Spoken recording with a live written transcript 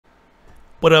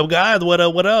What up, guys? What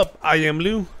up? What up? I am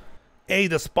Lou. Hey,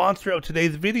 the sponsor of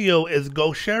today's video is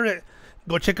Go Share It.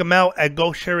 Go check them out at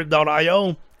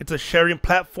GoShareIt.io. It's a sharing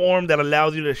platform that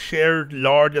allows you to share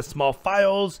large and small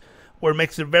files, where it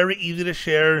makes it very easy to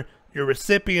share. Your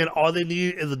recipient, all they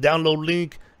need is a download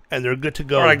link, and they're good to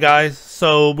go. All right, guys.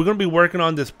 So we're gonna be working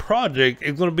on this project.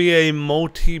 It's gonna be a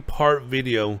multi-part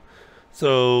video.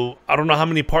 So I don't know how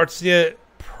many parts yet.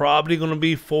 Probably gonna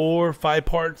be 4 or 5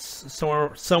 parts,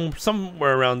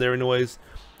 somewhere around there, anyways.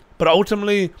 But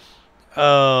ultimately,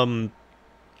 we're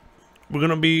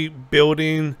gonna be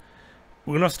building.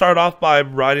 We're gonna start off by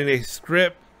writing a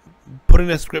script, putting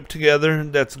a script together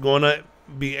that's gonna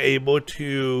be able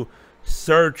to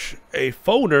search a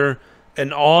folder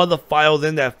and all the files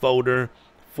in that folder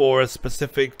for a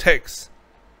specific text.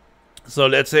 So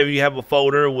let's say you have a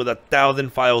folder with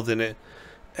 1,000 files in it,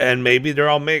 and maybe they're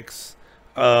all mixed.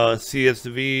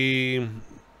 CSV,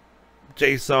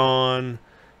 JSON,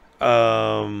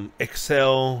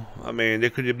 Excel. I mean, they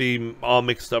could be all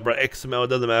mixed up, right? XML,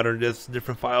 doesn't matter, just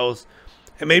different files.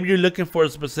 And maybe you're looking for a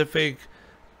specific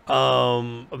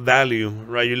value,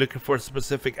 right? You're looking for a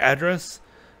specific address.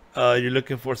 You're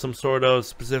looking for some sort of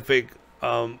specific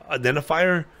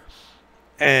identifier.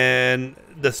 And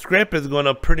the script is going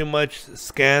to pretty much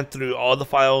scan through all the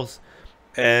files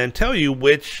and tell you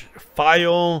which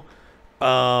file.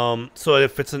 So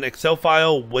if it's an Excel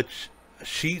file, which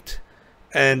sheet,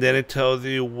 and then it tells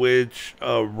you which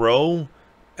row,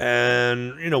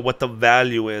 and you know what the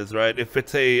value is, right? If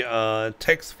it's a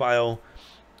text file,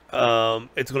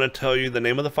 it's going to tell you the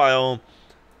name of the file,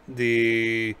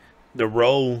 the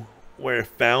row where it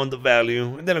found the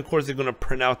value, and then of course you're going to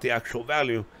print out the actual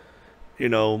value, you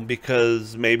know,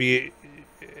 because maybe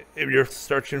if you're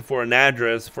searching for an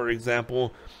address, for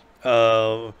example,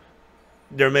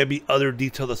 there may be other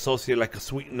details associated, like a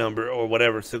suite number or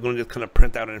whatever, so you're going to just kind of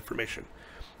print out information.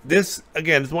 This,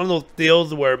 again, is one of those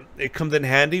deals where it comes in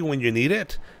handy when you need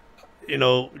it. You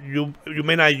know, you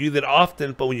may not use it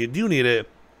often, but when you do need it,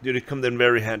 dude, it comes in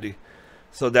very handy.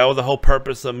 So that was the whole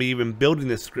purpose of me even building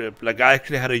this script. Like, I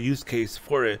actually had a use case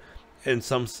for it in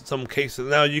some cases.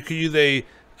 Now, you could use a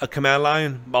command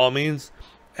line, by all means,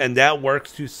 and that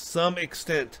works to some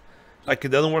extent. Like, it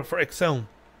doesn't work for Excel.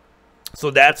 So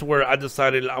that's where I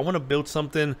decided I want to build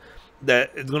something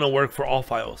that is going to work for all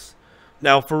files.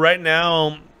 Now, for right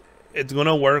now, it's going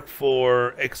to work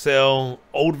for Excel,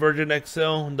 old version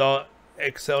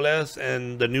Excel.xls,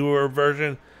 and the newer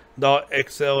version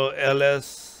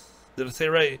 .xlsx. Did I say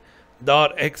right?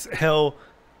 .xlsx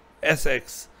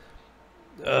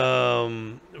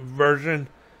version.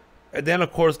 And then,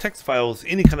 of course, text files,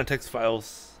 any kind of text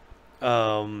files.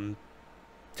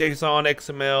 JSON,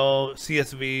 XML,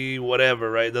 CSV,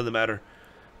 whatever, right? Doesn't matter.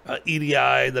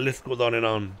 EDI, the list goes on and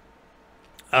on.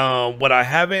 What I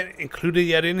haven't included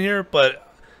yet in here, but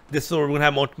this is where we're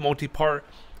gonna have multi-part,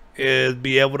 is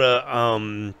be able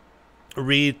to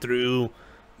read through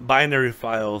binary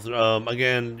files.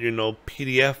 Again, you know,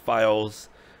 PDF files,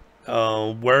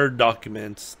 Word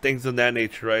documents, things of that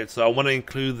nature, right? So I want to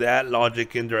include that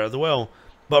logic in there as well.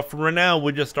 But for right now,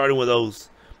 we're just starting with those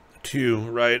two,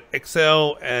 right?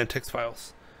 Excel and text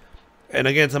files. And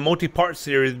again, it's a multi-part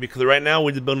series because right now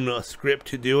we're just building a script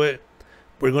to do it.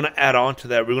 We're going to add on to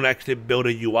that. We're going to actually build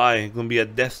a UI. It's going to be a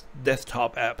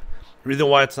desktop app. The reason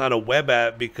why it's not a web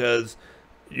app, because,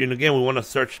 you know, again, we want to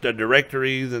search the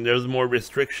directories, and there's more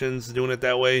restrictions doing it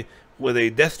that way. With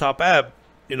a desktop app,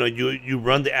 you know, you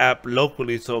run the app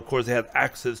locally, so of course they have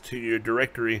access to your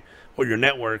directory or your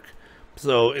network.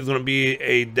 So it's going to be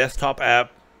a desktop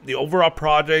app. The overall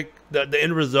project, the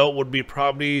end result would be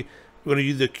probably, we're going to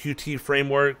use the Qt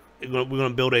framework. We're going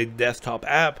to build a desktop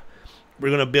app. We're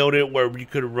going to build it where you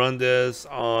could run this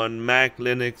on Mac,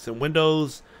 Linux, and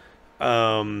Windows. It's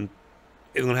going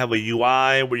to have a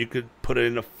UI where you could put it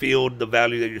in a field, the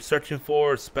value that you're searching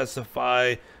for,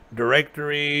 specify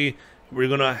directory. We're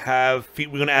going to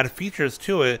add features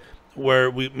to it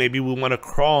where maybe we want to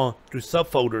crawl through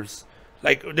subfolders.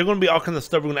 Like, they're going to be all kinds of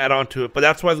stuff we're going to add on to it. But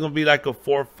that's why it's going to be like a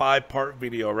 4 or 5 part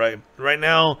video, right? Right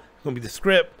now, it's going to be the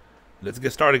script. Let's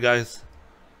get started, guys.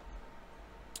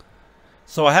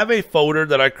 So I have a folder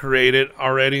that I created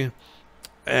already.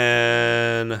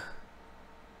 And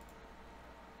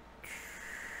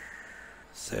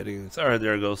settings. All right,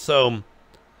 there it goes. So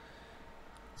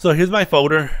here's my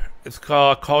folder. It's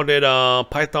called it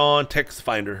Python Text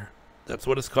Finder. That's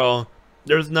what it's called.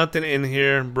 There's nothing in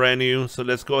here, brand new. So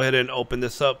let's go ahead and open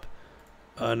this up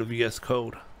on VS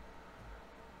Code.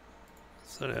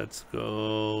 So let's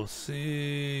go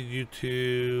see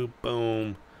YouTube.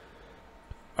 Boom.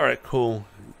 All right, cool.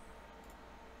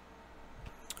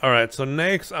 All right, so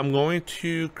next I'm going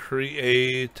to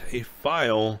create a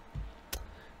file.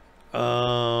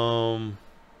 And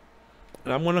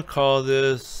I'm going to call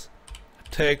this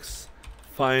text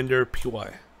finder py,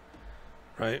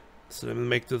 right? So let me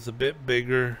make this a bit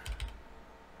bigger.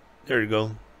 There you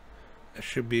go. That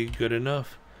should be good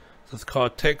enough. So it's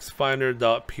called text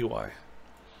finder.py.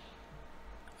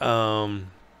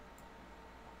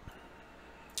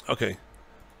 Okay.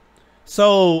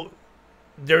 So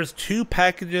there's two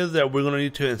packages that we're going to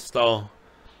need to install,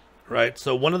 right?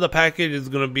 So one of the packages is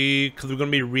going to be, because we're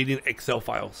going to be reading Excel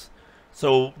files.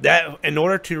 So that in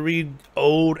order to read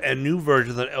old and new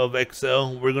versions of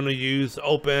Excel, we're going to use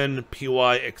open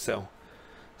py Excel.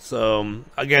 So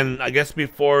again, I guess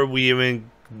before we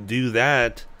even do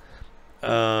that,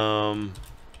 let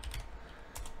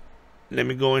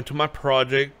me go into my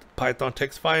project, Python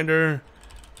text finder.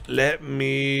 Let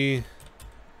me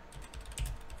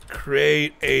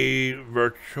create a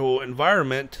virtual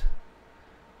environment.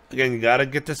 Again, you gotta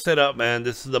get this set up, man.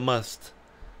 This is a must.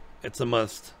 It's a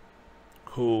must.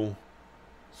 Cool.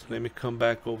 So let me come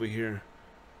back over here.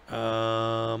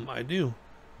 I do.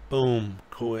 Boom.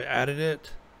 Cool. I added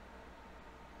it.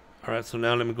 All right. So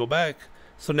now let me go back.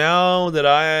 So now that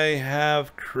I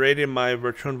have created my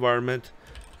virtual environment,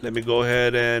 let me go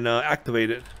ahead and activate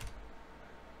it.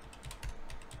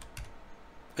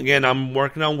 Again, I'm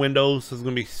working on Windows, so it's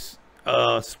going to be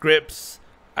scripts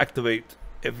activate.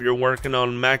 If you're working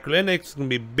on Mac or Linux, it's going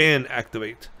to be bin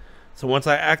activate. So once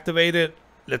I activate it,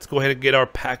 let's go ahead and get our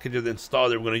packages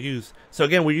installed that we're going to use. So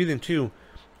again, we're using two.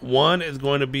 One is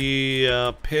going to be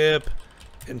pip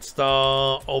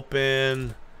install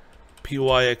open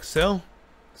py-excel.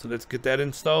 So let's get that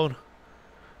installed.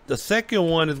 The second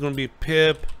one is going to be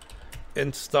pip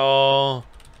install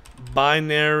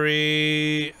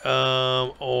binary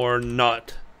or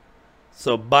not.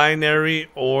 So binary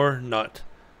or not.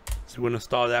 So we're going to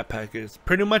install that package.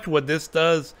 Pretty much what this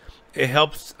does, it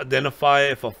helps identify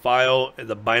if a file is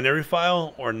a binary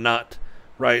file or not,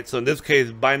 right? So in this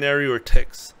case, binary or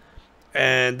text.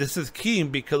 And this is key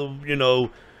because, you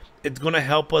know, it's going to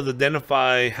help us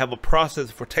identify, have a process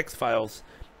for text files,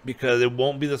 because it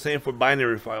won't be the same for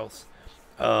binary files.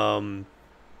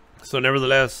 So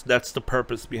nevertheless, that's the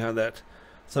purpose behind that.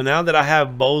 So now that I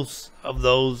have both of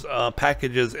those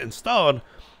packages installed,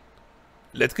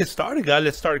 let's get started, guys.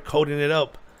 Let's start coding it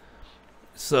up.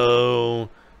 So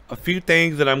a few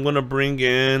things that I'm going to bring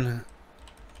in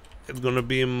is going to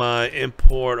be my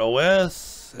import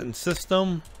OS and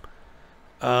system,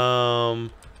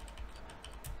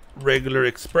 regular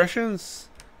expressions.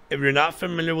 If you're not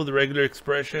familiar with regular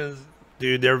expressions,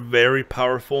 dude, they're very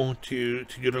powerful to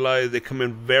utilize. They come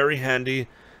in very handy,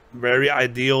 very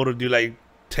ideal to do like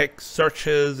text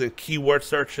searches and keyword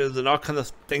searches and all kinds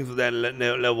of things of that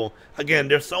level. Again,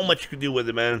 there's so much you can do with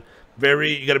it, man.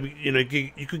 You gotta be, you know,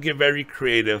 you could get very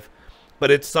creative, but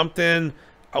it's something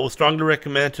I would strongly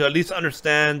recommend to at least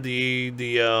understand the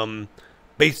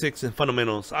basics and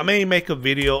fundamentals. I may make a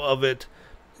video of it,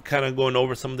 kind of going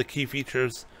over some of the key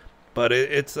features, but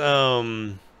it's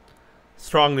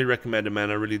strongly recommended, man.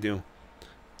 I really do.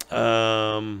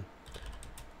 From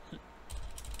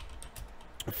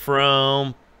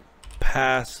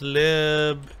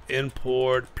passlib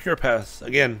import purepass.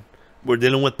 Again, we're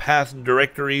dealing with pass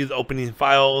directories, opening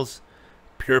files.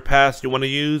 Purepass you want to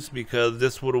use because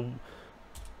this would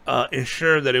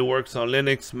ensure that it works on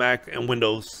Linux, Mac, and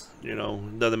Windows. You know,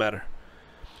 doesn't matter.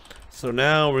 So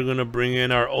now we're gonna bring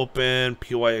in our open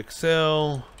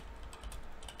py-excel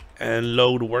and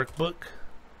load workbook.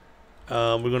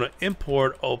 We're gonna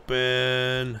import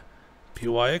open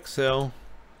py-excel,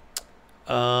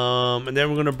 and then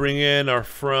we're gonna bring in our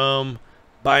from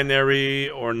binary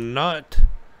or not.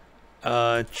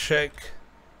 Check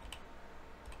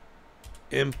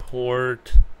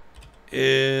import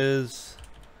is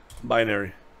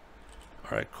binary.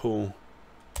 All right, cool.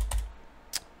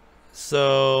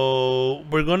 So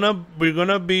we're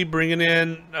gonna be bringing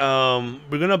in,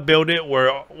 we're gonna build it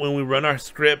where when we run our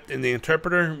script in the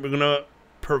interpreter, we're gonna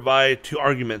provide two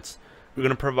arguments. We're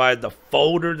gonna provide the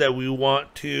folder that we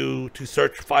want to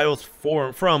search files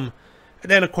from,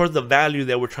 and then of course the value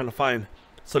that we're trying to find.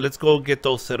 So let's go get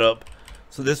those set up.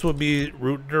 So this will be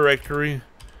root directory,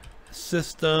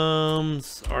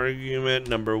 systems argument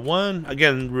number 1.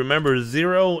 Again, remember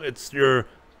 0, it's your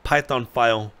Python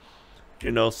file. You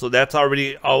know, so that's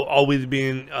already always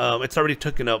being it's already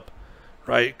taken up,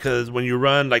 right? Because when you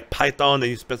run like Python and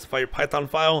you specify your Python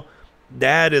file,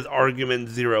 that is argument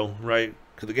 0, right?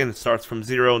 Because again, it starts from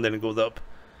 0 and then it goes up.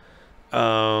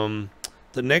 The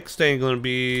next thing is going to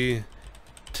be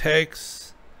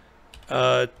text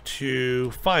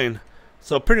to find.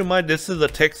 So pretty much this is the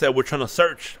text that we're trying to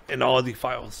search in all the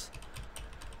files.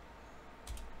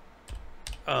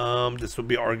 This will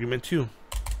be argument 2.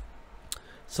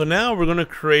 So now we're going to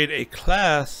create a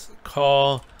class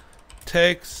called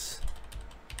text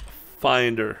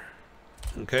finder.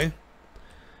 Okay.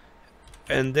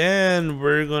 And then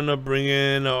we're going to bring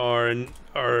in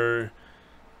our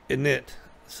init,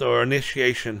 so our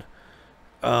initiation.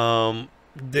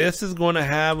 This is going to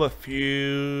have a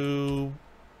few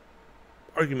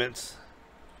arguments.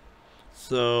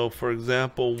 So for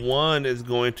example, one is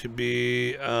going to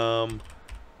be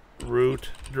root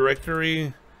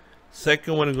directory.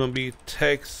 Second one is going to be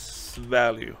text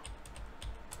value.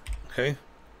 Okay.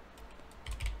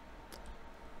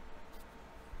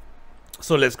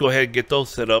 So let's go ahead and get those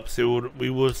set up. So we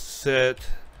will set,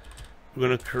 we're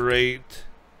going to create,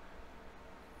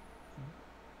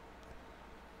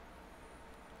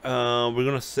 we're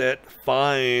going to set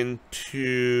find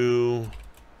to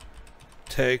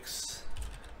text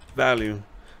value.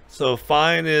 So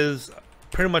find is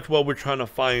pretty much what we're trying to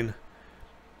find.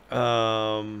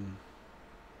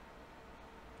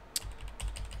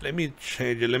 Let me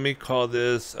change it. Let me call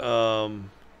this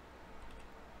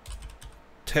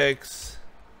text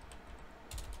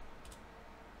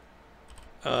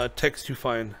text to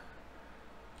find.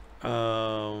 You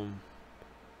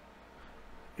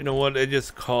know what, I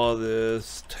just call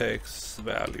this text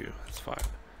value. It's fine.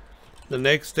 The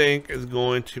next thing is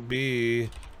going to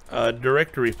be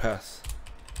directory path,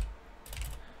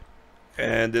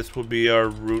 and this will be our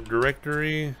root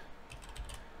directory.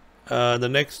 The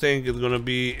next thing is going to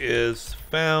be is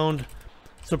found.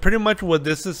 So pretty much what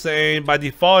this is saying, by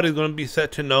default is going to be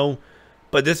set to no,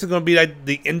 but this is going to be like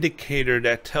the indicator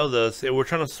that tells us if we're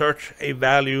trying to search a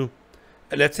value,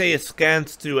 and let's say it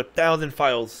scans through 1,000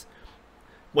 files.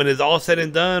 When it's all said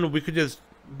and done, we could just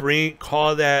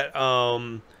call that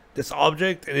this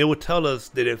object, and it would tell us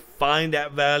did it find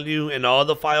that value in all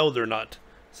the files or not.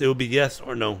 So it will be yes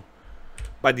or no.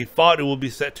 By default, it will be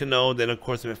set to no. Then of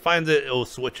course, if it finds it, it will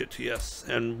switch it to yes,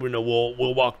 and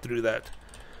we'll walk through that.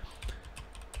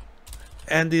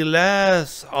 And the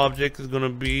last object is going to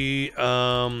be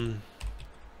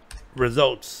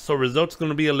results. So results is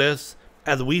going to be a list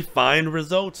as we find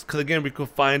results, because again, we could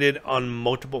find it on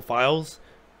multiple files.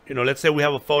 You know, let's say we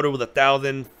have a folder with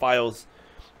 1,000 files,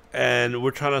 and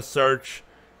we're trying to search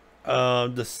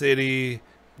the city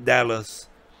Dallas,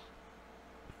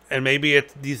 and maybe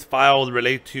these files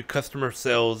relate to customer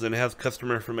sales and it has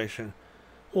customer information.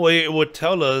 Well, it would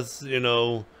tell us, you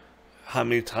know, how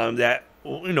many times that,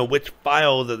 you know, which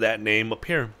files of that name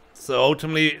appear. So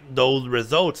ultimately, those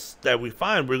results that we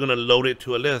find, we're going to load it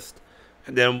to a list,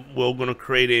 and then we're going to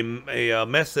create a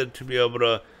method to be able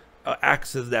to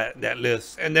access that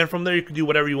list. And then from there, you can do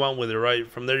whatever you want with it, right?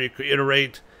 From there, you could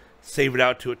iterate, save it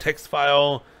out to a text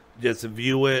file, just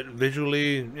view it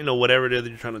visually, you know, whatever it is that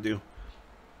you're trying to do.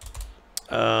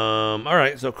 All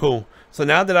right, so cool. So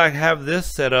now that I have this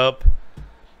set up,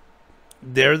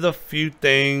 there's a few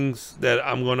things that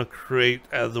I'm going to create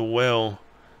as well.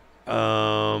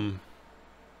 So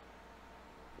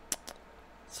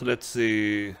let's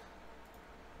see.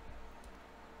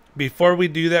 Before we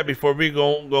do that, before we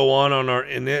go on our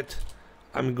init,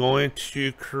 I'm going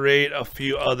to create a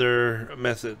few other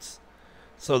methods.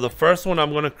 So the first one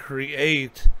I'm going to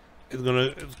create is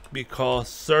going to be called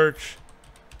search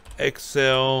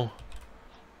Excel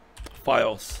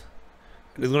files.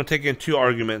 And it's going to take in 2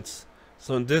 arguments.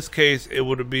 So in this case, it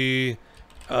would be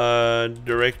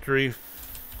directory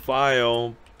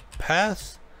file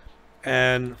path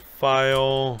and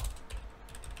file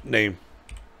name.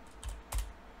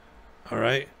 All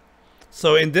right.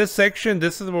 So in this section,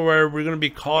 this is where we're going to be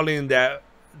calling that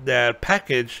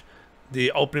package,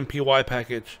 the OpenPY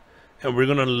package, and we're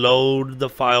going to load the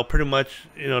file. Pretty much,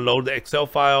 you know, load the Excel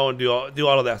file and do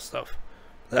all of that stuff.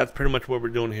 That's pretty much what we're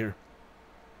doing here.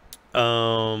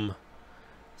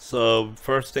 So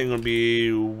first thing will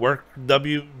be work.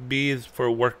 WB is for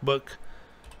workbook.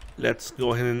 Let's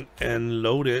go ahead and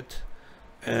load it,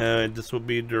 and this will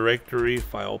be directory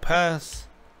file path.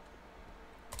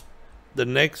 The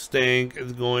next thing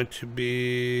is going to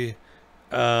be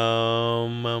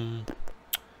we're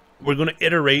going to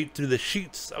iterate through the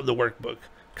sheets of the workbook,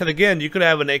 because again, you could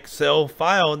have an Excel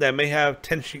file that may have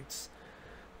 10 sheets,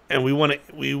 and we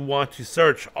want to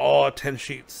search all 10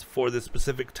 sheets for the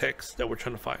specific text that we're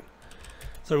trying to find.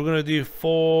 So we're going to do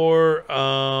for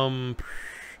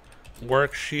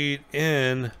worksheet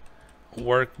in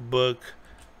workbook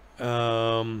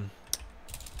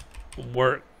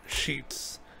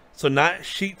worksheets. So not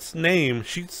sheet's name.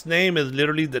 Sheet's name is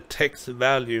literally the text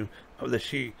value of the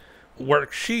sheet.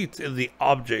 Worksheets is the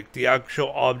object, the actual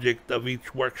object of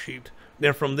each worksheet.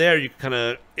 Then from there, you kind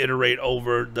of iterate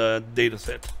over the data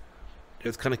set.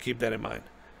 Just kind of keep that in mind.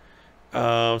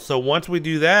 So once we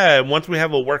do that, once we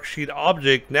have a worksheet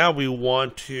object, now we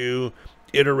want to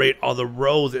iterate all the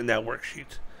rows in that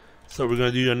worksheet. So we're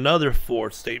going to do another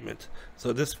for statement. So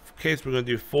in this case, we're going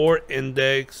to do for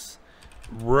index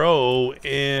row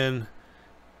in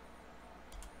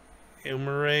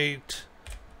enumerate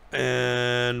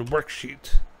and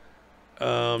worksheet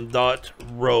dot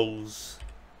rows.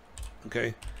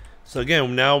 Okay, so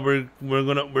again, now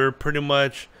we're pretty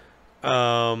much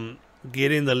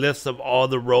getting the list of all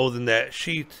the rows in that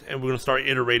sheet, and we're gonna start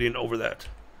iterating over that.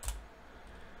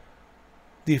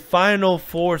 The final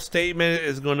for statement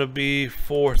is going to be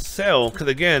for cell, because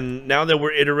again, now that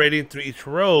we're iterating through each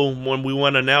row, when we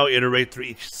want to now iterate through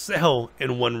each cell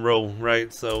in one row,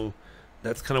 right? So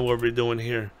that's kind of what we're doing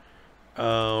here,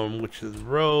 which is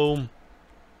row.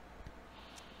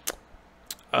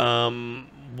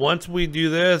 Once we do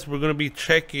this, we're going to be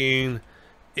checking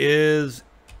is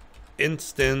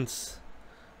instance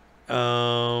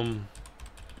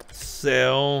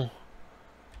cell.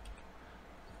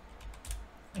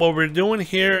 What we're doing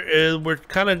here is we're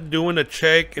kind of doing a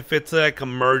check if it's like a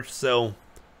merged cell,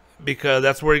 because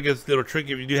that's where it gets a little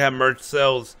tricky. If you do have merged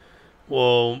cells,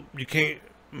 well, you can't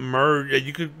merge.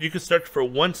 You could search for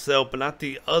one cell but not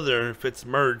the other if it's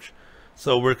merged.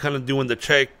 So we're kind of doing the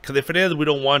check, because if it is, we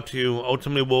don't want to.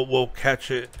 Ultimately, we'll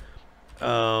catch it.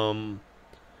 We'll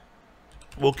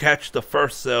catch the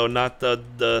first cell, not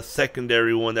the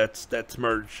secondary one that's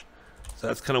merged. So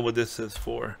that's kind of what this is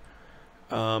for.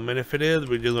 And if it is,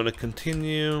 we're just going to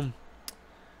continue.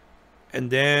 And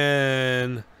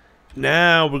then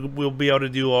now we'll be able to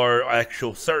do our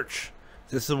actual search.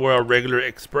 This is where our regular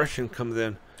expression comes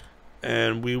in.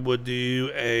 And we would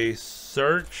do a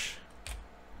search.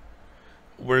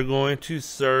 We're going to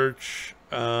search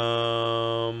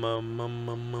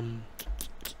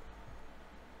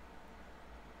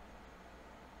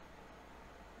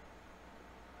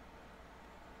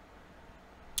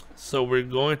so we're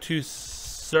going to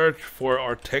search for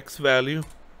our text value,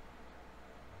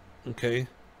 okay,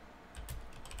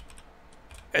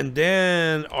 and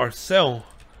then our cell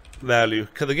value,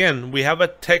 because again, we have a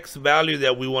text value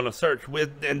that we want to search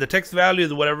with, and the text value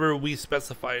is whatever we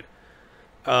specified.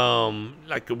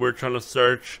 Like we're trying to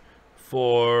search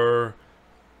for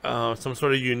some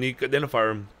sort of unique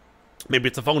identifier. Maybe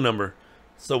it's a phone number,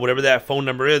 so whatever that phone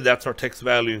number is, that's our text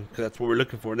value, because that's what we're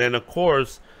looking for. Then of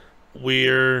course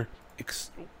we're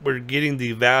getting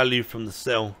the value from the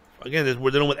cell. Again, we're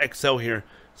dealing with Excel here,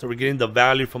 so we're getting the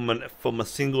value from a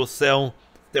single cell,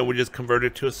 then we just convert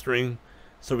it to a string,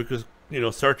 so we could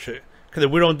search it. Because if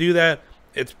we don't do that,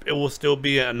 it will still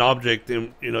be an object,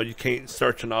 and you can't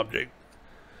search an object.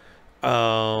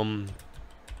 So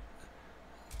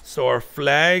our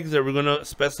flags that we're gonna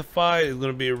specify is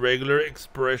gonna be a regular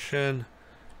expression,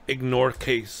 ignore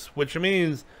case, which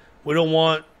means we don't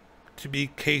want to be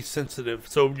case sensitive.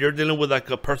 So you're dealing with like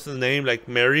a person's name, like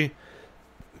Mary,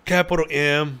 capital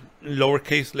M,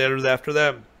 lowercase letters after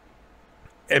that,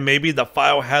 and maybe the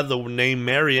file has the name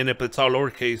Mary in it, but it's all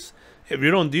lowercase. If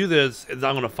you don't do this, it's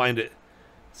not going to find it.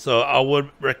 So I would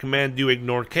recommend do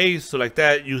ignore case, so like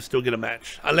that you still get a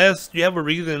match, unless you have a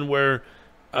reason where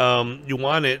you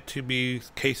want it to be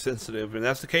case sensitive, and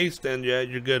that's the case, then yeah,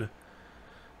 you're good.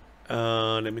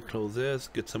 Let me close this,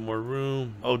 get some more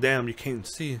room. Oh damn, you can't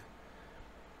see.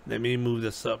 Let me move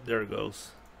this up. There it goes.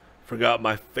 Forgot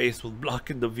my face was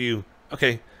blocking the view.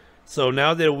 Okay, so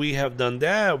now that we have done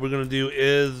that, we're gonna do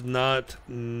is not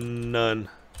none.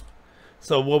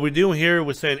 So what we're doing here,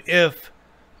 we're saying if,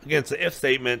 again, it's an if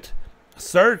statement.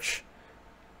 Search,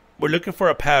 we're looking for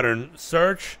a pattern.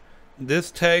 Search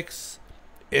this text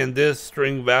in this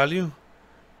string value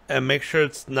and make sure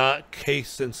it's not case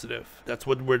sensitive. That's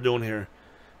what we're doing here.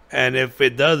 And if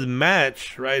it does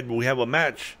match, right, we have a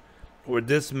match where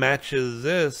this matches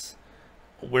this,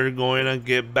 we're going to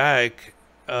get back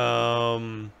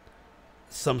some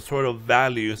sort of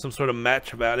value, some sort of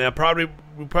match value. And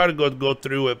we'll probably go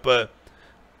through it, but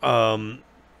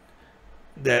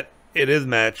that it is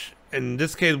match. In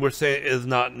this case, we're saying is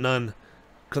not none,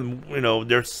 because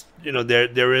there's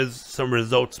there is some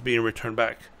results being returned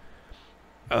back.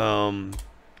 And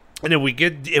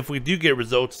if we do get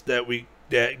results that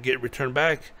get returned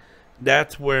back,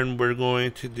 that's when we're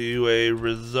going to do a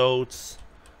results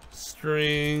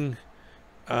string.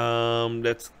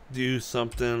 Let's do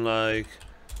something like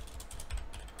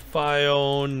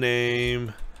file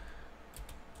name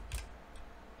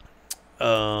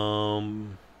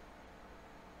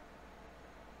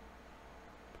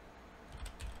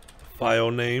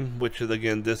file name, which is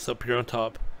again this up here on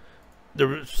top.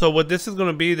 So what this is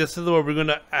going to be, this is what we're going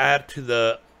to add to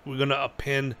the, we're going to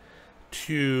append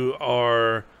to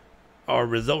our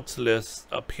results list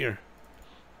up here,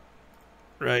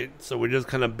 right? So we're just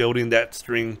kind of building that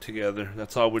string together.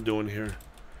 That's all we're doing here.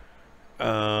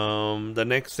 The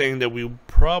next thing that we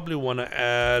probably want to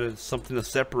add is something to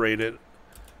separate it.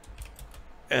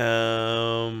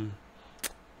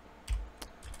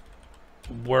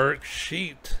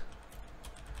 Worksheet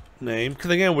name, because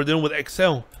again we're dealing with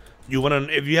Excel. You want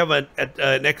to, if you have an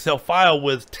Excel file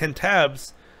with 10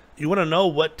 tabs, you want to know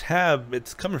what tab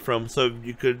it's coming from. So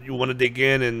if you want to dig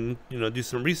in and do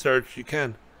some research, you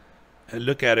can and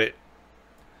look at it.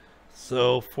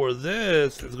 So for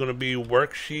this, it's going to be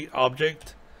worksheet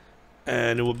object,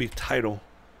 and it will be title.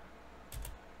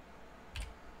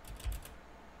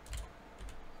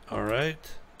 All right.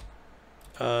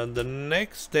 The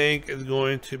next thing is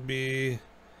going to be,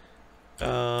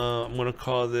 I'm going to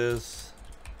call this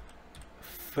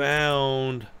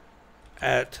found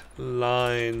at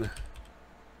line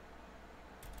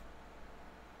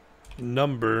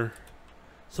number.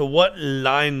 So what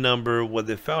line number was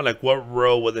it found? Like what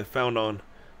row was it found on?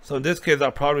 So in this case,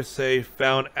 I'll probably say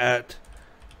found at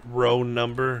row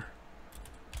number.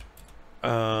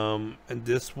 And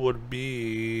this would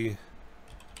be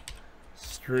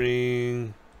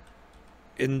string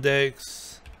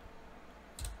index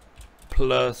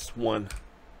 +1.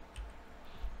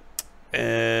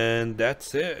 And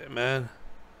that's it, man.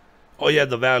 Oh yeah,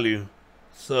 the value.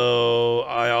 So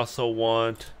I also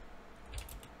want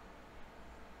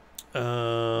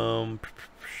so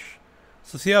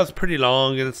see how it's pretty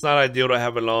long, and it's not ideal to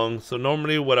have it long. So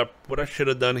normally what I should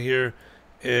have done here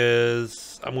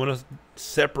is I'm gonna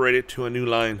separate it to a new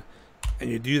line, and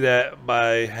you do that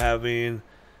by having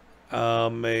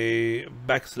a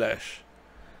backslash.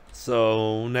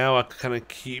 So now I kind of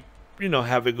keep,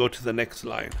 have it go to the next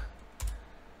line.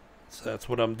 So that's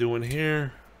what I'm doing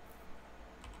here.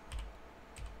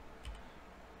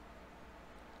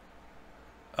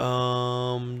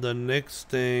 The next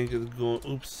thing is going,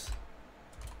 oops,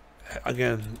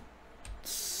 again,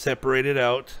 separate it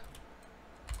out.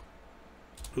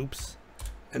 Oops.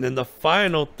 And then the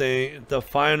final thing, the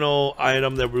final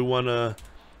item that we want to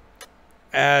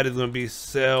add is going to be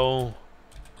cell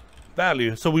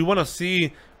value. So we want to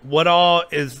see what all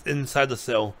is inside the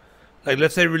cell. Like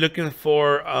let's say we're looking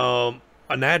for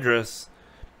an address.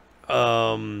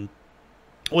 Well,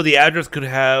 the address could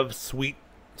have suite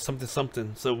something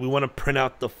something. So we want to print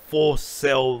out the full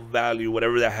cell value,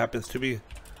 whatever that happens to be.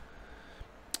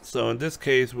 So in this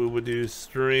case, we would do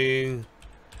string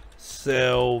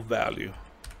cell value.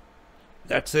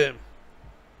 That's it.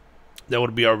 That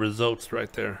would be our results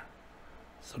right there.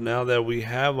 So now that we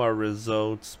have our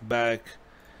results back,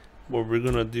 what we're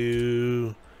gonna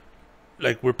do,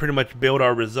 like we're pretty much build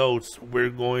our results, we're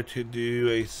going to do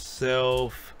a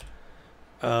self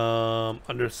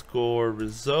underscore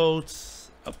results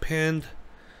append,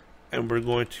 and we're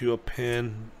going to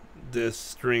append this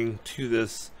string to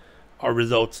this our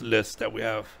results list that we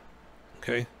have.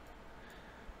 Okay,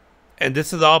 and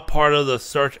this is all part of the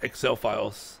search Excel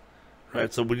files,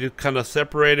 right? So we just kind of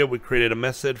separated, we created a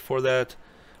method for that.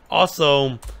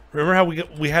 Also, remember how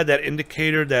we had that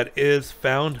indicator that is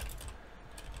found?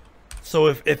 So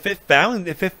if it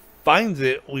finds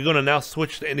it, we're gonna now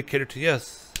switch the indicator to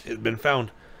yes, it's been found.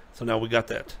 So now we got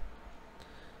that.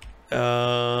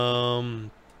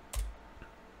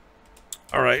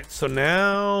 All right, so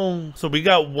now, so we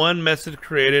got one message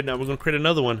created. Now we're gonna create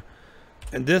another one,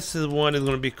 and this is one is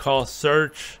gonna be called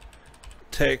search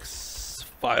text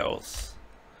files.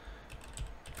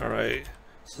 All right,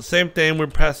 so same thing, we're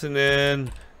passing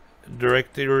in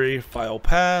directory file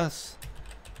path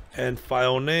and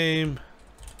file name,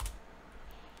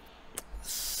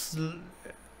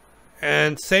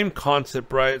 and same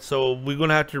concept, right? So we're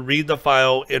gonna have to read the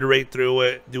file, iterate through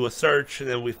it, do a search, and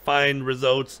then we find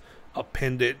results,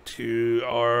 append it to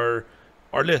our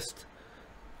list.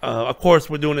 Of course,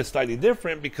 we're doing it slightly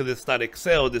different because it's not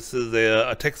Excel. This is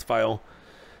a text file.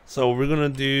 So we're gonna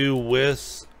do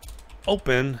with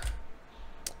open,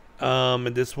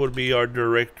 and this would be our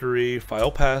directory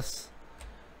file path,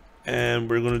 and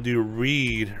we're gonna do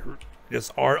read,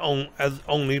 just R as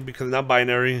only because it's not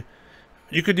binary.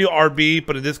 You could do RB,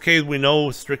 but in this case we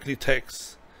know strictly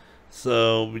text,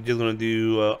 so we're just gonna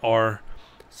do R.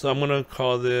 So I'm gonna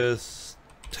call this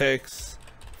text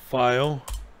file,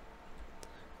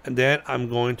 and then I'm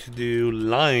going to do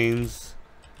lines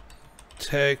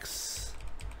text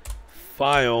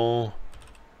file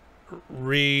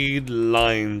read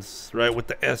lines, right, with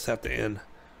the S at the end,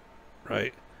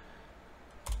 right?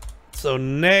 So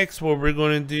next, what we're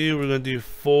going to do, we're going to do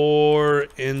for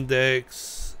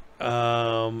index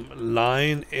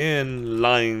line in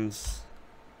lines.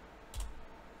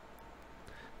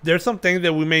 There's some things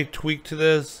that we may tweak to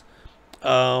this.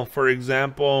 For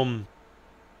example,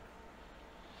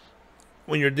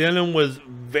 when you're dealing with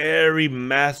very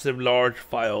massive large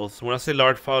files, when I say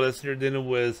large file, let's say you're dealing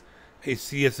with a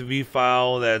CSV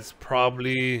file that's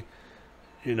probably,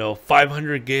 you know,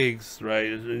 500 gigs,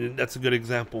 right? That's a good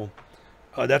example.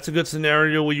 That's a good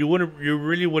scenario where you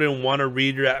really wouldn't want to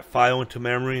read that file into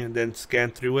memory and then scan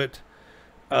through it.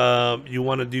 You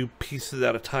want to do pieces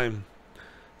at a time.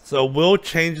 So we'll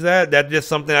change that. That's just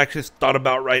something I actually thought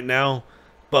about right now.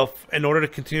 But in order to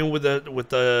continue with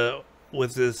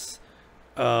this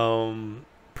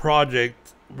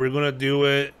project, we're gonna do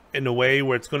it in a way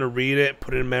where it's gonna read it,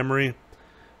 put it in memory.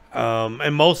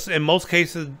 In most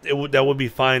cases, that would be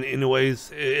fine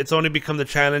anyways. It's only become the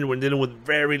challenge when dealing with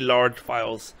very large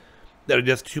files that are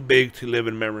just too big to live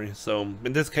in memory. So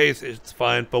in this case, it's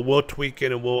fine, but we'll tweak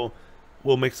it and we'll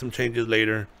make some changes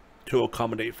later to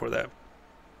accommodate for that.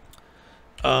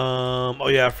 Oh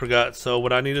yeah, I forgot. So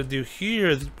what I need to do here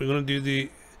is we're going to do the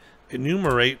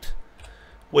enumerate,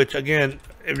 which again,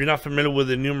 if you're not familiar with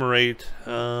enumerate,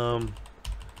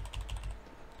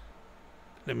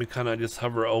 let me kind of just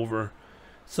hover over.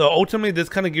 So ultimately, this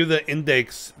kind of gives the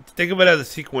index. Think of it as a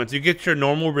sequence. You get your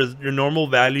normal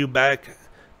value back,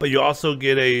 but you also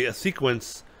get a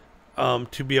sequence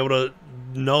to be able to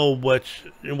know which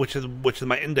is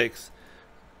my index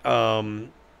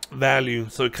value.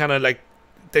 So it kind of like,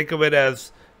 think of it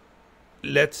as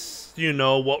lets you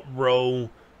know what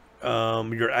row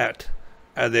you're at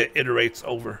as it iterates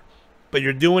over. But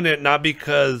you're doing it not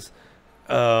because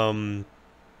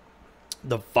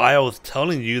the file is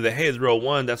telling you that, hey, it's row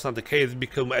 1. That's not the case,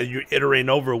 because as you're iterating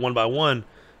over one by one,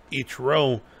 each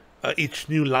row, each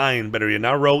new line, better yet,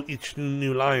 not row, each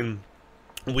new line,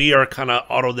 we are kind of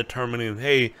auto-determining,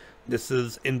 hey, this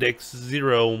is index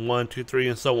 0, 1, 2, 3,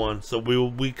 and so on. So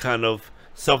we kind of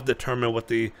self-determine what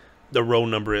the row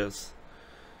number is.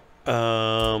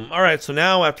 All right, so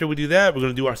now after we do that, we're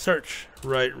going to do our search,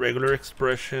 right? Regular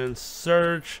expression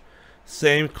search,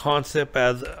 same concept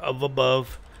as of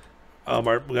above.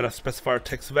 We're going to specify our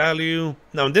text value.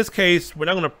 Now in this case, we're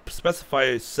not going to specify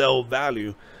a cell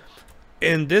value.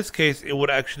 In this case, it would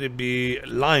actually be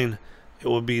line. It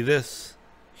would be this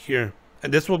here,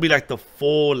 and this will be like the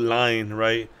full line,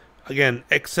 right? Again,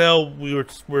 Excel, we're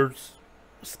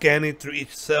scanning through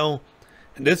each cell.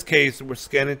 In this case, we're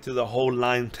scanning through the whole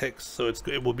line text, so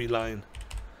it will be line.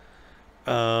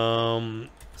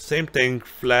 Same thing,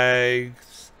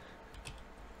 flags,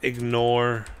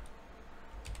 ignore,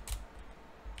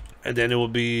 and then it will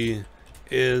be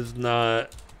is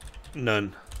not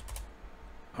none.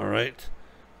 All right,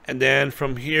 and then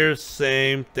from here,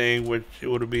 same thing, which it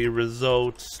would be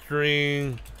result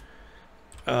string,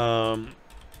 file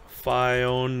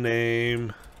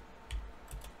name,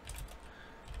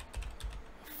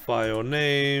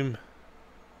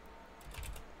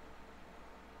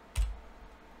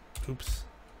 oops,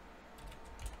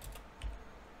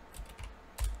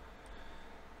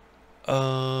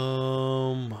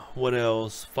 what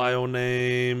else? File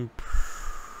name,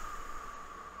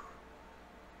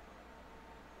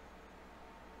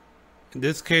 in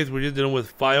this case we're just dealing with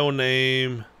file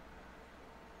name,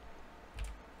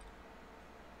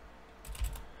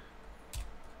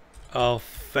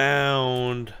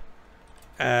 found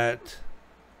at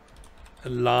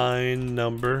line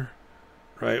number,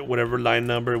 right? Whatever line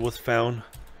number was found.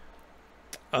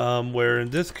 Where in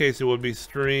this case it would be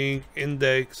string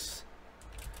index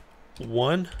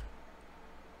 1.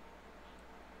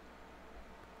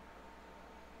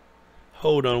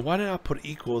 Hold on, why did I put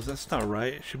equals? That's not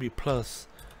right. It should be plus.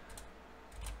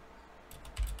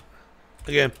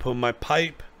 Again, put my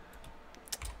pipe.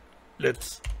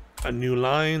 Let's a new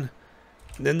line.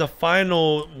 And then the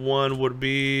final one would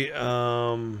be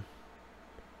row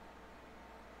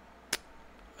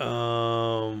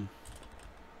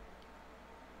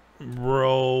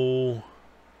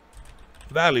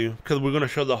value, because we're going to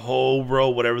show the whole row,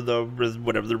 whatever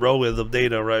the row is of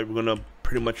data, right? We're going to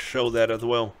pretty much show that as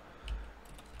well.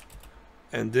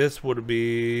 And this would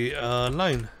be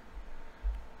line.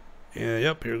 Yeah,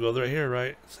 yep, here it goes right here,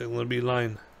 right? So it's going to be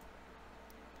line.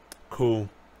 Cool.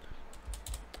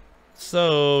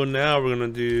 So now we're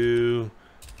going to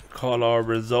call our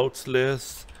results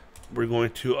list. We're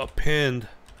going to append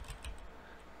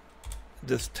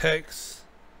this text,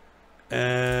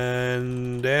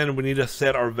 and then we need to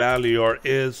set our value, our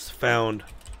is found.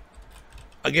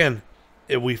 Again,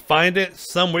 if we find it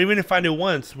somewhere, even if we find it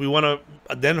once, we want to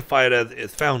identify it as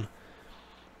is found.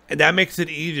 And that makes it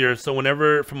easier. So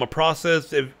whenever from a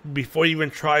process, before you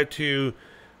even try to,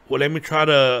 well, let me try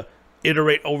to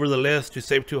iterate over the list to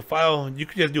save to a file, you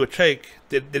could just do a check.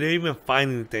 Did they even find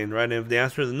anything, right? And if the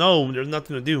answer is no, there's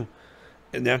nothing to do.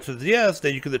 And the answer is yes,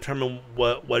 then you can determine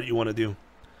what you want to do.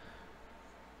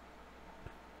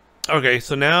 Okay,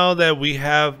 so now that we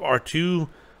have our two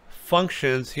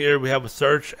functions here, we have a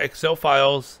search Excel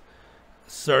files,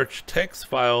 search text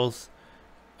files.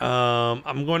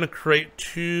 I'm going to create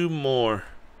two more,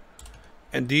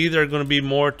 and these are going to be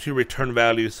more to return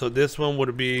values. So this one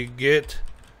would be get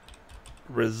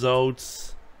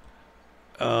results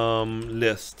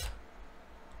list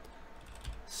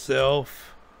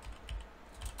self,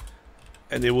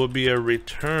 and it will be a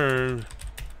return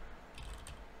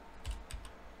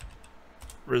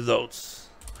results.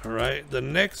 All right, the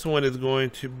next one is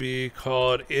going to be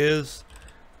called is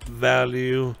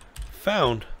value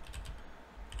found.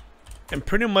 And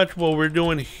pretty much what we're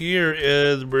doing here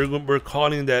is we're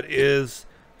calling that is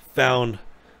found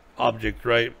object,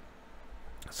 right?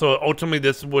 So ultimately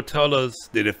this will tell us,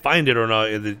 did it find it or not?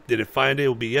 Did it find it? It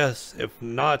will be yes. If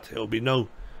not, it will be no.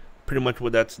 Pretty much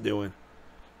what that's doing.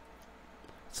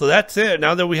 So that's it.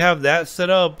 Now that we have that set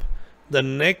up, the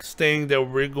next thing that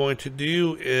we're going to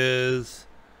do is,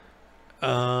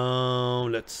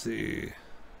 let's see.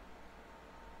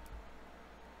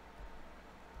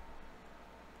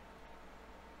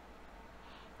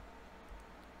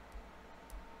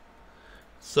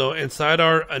 So inside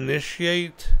our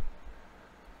initiate,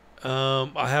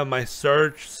 I have my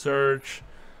search. So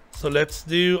let's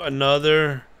do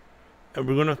another, and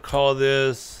we're gonna call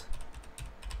this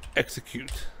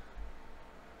execute.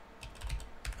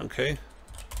 Okay.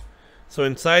 So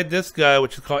inside this guy,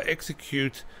 which is called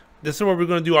execute, this is where we're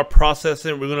gonna do our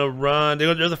processing. We're gonna run.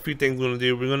 There's a few things we're gonna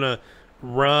do. We're gonna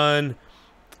run,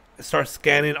 start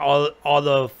scanning all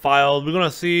the files. We're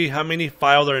gonna see how many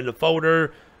files are in the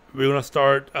folder. We're gonna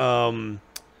start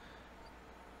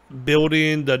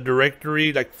building the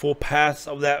directory, like full paths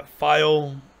of that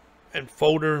file and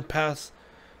folder paths,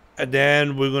 and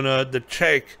then we're gonna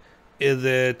check, is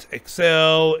it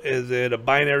Excel, is it a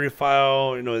binary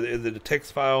file, you know, is it a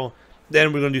text file?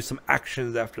 Then we're gonna do some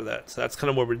actions after that. So that's kind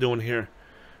of what we're doing here.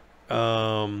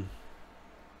 So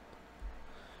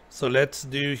let's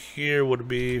do here would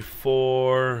be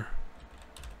for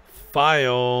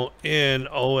file in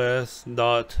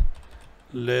os.list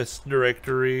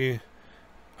directory,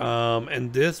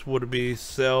 and this would be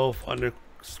self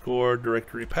underscore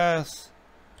directory pass.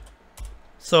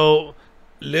 So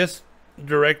list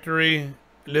directory,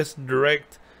 list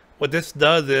direct, what this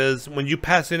does is when you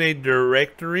pass in a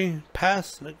directory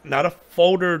pass, not a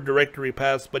folder directory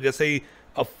pass, but just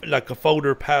like a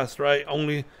folder pass, right?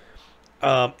 Only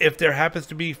if there happens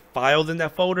to be files in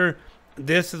that folder,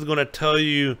 this is going to tell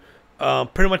you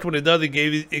pretty much what it does. It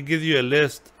gives you a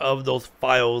list of those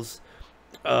files.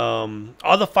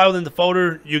 All the files in the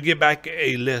folder, you get back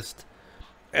a list,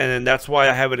 and that's why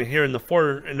I have it in here in the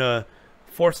for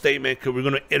statement, because we're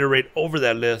going to iterate over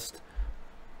that list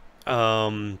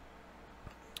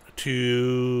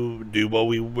to do what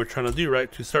we were trying to do,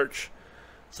 right? To search.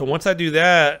 So once I do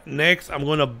that, next I'm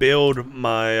going to build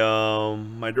my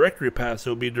my directory path. So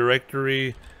it'll be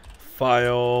directory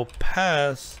file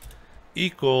pass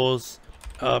equals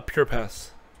pure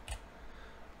pass,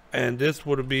 and this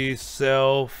would be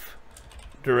self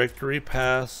directory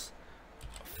pass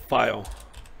file,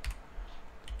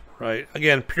 right?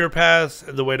 Again, pure pass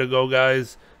is the way to go,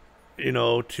 guys, you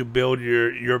know, to build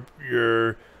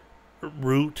your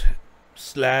root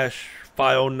slash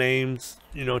file names,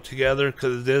 you know, together,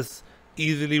 because this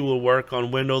easily will work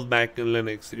on Windows, Mac, and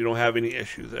Linux. You don't have any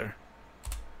issues there.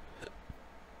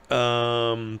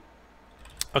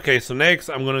 Okay, so next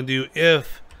I'm gonna do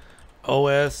if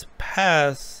os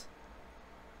pass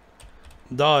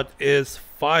dot is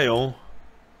file.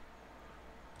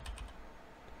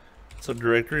 So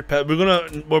directory path.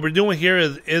 What we're doing here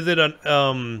is it a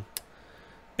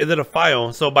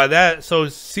file? So by that, so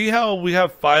see how we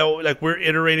have file, like we're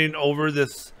iterating over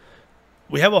this.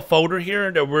 We have a folder here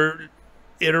that we're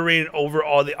iterating over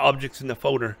all the objects in the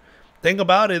folder. Think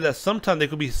about it that sometimes there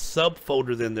could be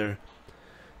subfolders in there.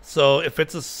 So if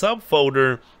it's a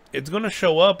subfolder, it's going to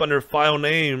show up under file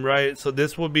name, right? So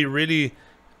this will be really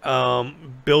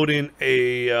building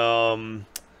a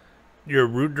your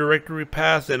root directory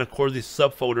path and of course the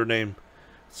subfolder name.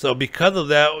 So because of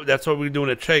that, that's what we're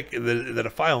doing a check. Is it a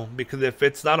file? Because if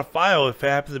it's not a file, if it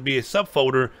happens to be a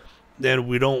subfolder, then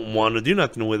we don't want to do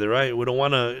nothing with it, right? We don't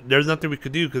want to. There's nothing we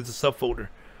could do because it's a subfolder.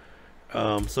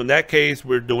 So in that case,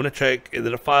 we're doing a check. Is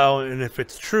it a file? And if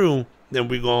it's true, then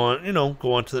we go on, you know,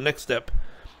 go on to the next step.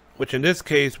 which in this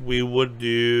case we would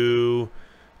do,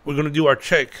 we're going to do our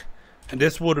check, and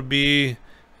this would be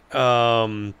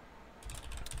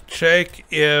check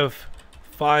if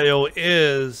file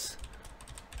is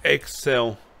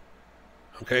Excel.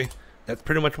 Okay, that's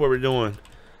pretty much what we're doing.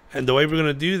 And the way we're going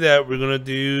to do that, we're going to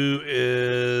do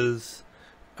is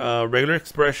regular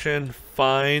expression,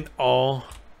 find all,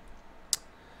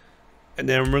 and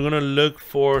then we're going to look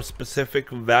for specific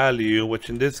value,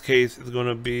 which in this case is going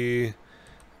to be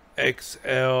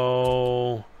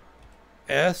xls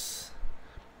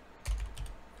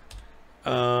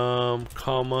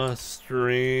comma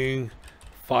string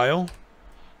file,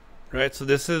 right? So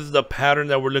this is the pattern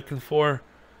that we're looking for,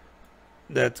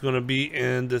 that's going to be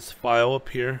in this file up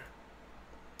here.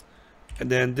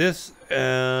 And then this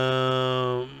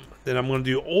then I'm going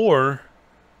to do or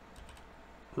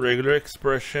regular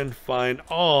expression find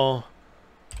all,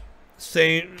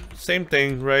 same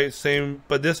thing, right? Same,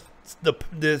 but the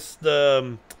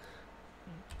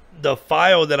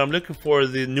file that I'm looking for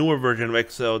is the newer version of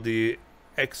Excel, the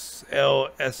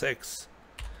xlsx.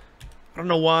 I don't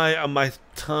know why on my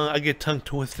tongue I get tongue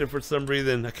twisted for some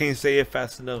reason. I can't say it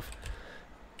fast enough.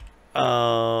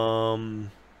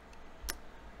 And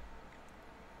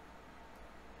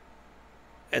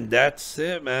that's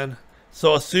it, man.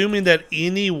 So assuming that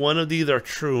any one of these are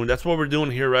true, and that's what we're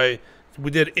doing here, right?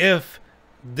 We did if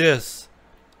this,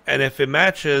 and if it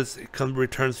matches, it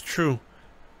returns true.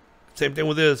 Same thing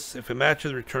with this. If it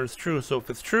matches, it returns true. So if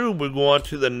it's true, we go on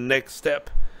to the next step.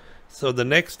 So the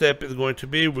next step is going to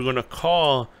be, we're going to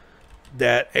call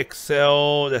that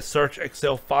Excel, that search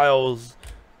Excel files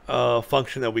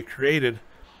function that we created,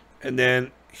 and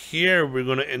then here we're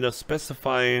going to end up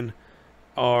specifying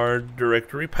our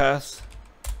directory path,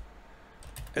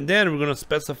 and then we're going to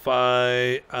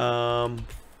specify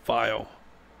file,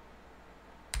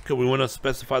 because we want to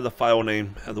specify the file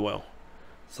name as well.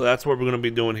 So that's what we're going to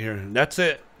be doing here, and that's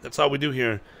it. That's all we do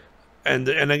here. And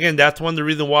again, that's one of the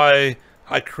reasons why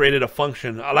I created a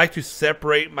function. I like to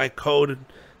separate my code,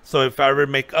 so if I ever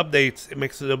make updates, it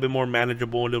makes it a little bit more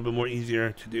manageable, a little bit more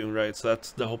easier to do, right? So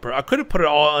that's the whole part. I could have put it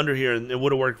all under here and it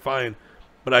would have worked fine,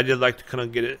 but I just like to kind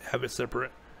of get it, have it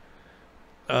separate.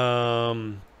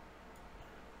 Okay,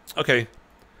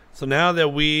 so now that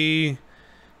we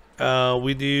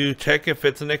do check if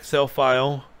it's an Excel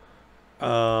file,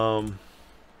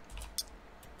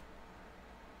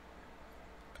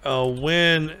 when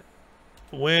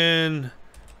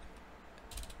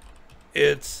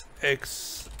it's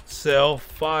Excel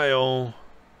file,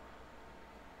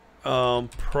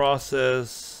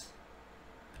 process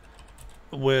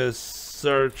with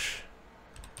search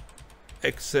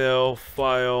Excel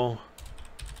file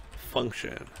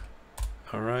function.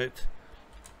 All right.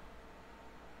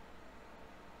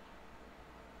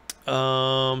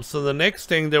 So the next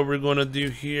thing that we're going to do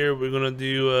here, we're going to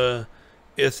do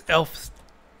is else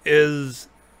if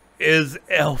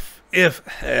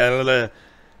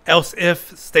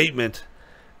statement.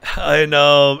 And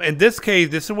in this case,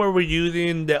 this is where we're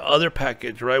using the other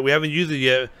package, right? We haven't used it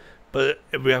yet, but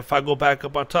if I go back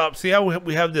up on top, see how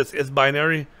we have this is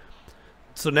binary.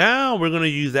 So now we're going to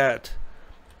use that.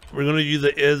 We're going to use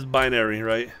the is binary,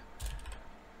 right?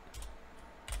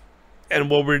 And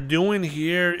what we're doing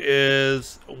here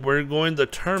is we're going to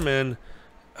determine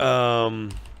oh,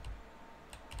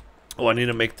 I need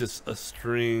to make this a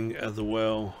string as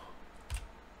well.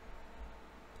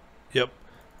 Yep,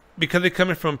 because it's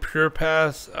coming from pure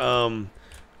pass, go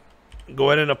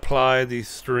ahead and apply the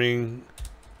string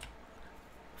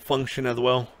function as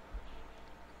well.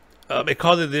 It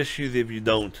causes issues if you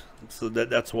don't, so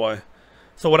that's why.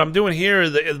 So what I'm doing here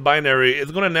is binary.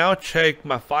 It's going to now check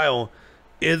my file.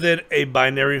 Is it a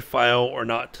binary file or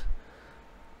not?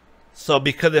 So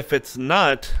because if it's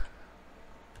not,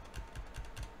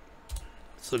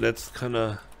 so let's kind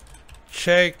of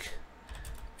check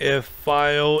if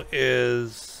file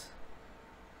is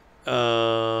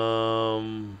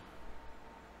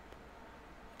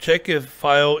check if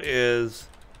file is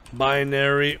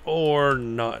binary or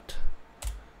not.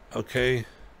 Okay,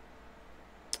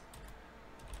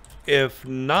 if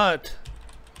not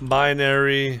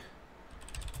binary,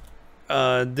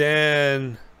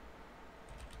 then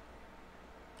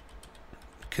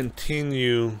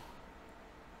continue.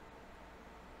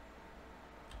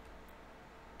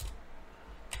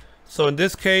 So in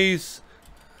this case,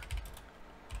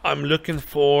 I'm looking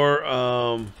for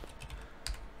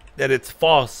that it's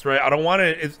false, right? I don't want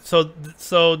it. So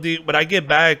when I get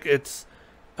back, it's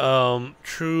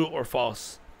true or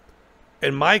false.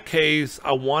 In my case,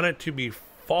 I want it to be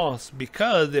false,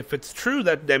 because if it's true,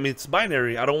 that means it's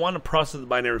binary. I don't want to process the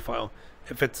binary file.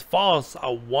 If it's false, I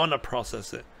want to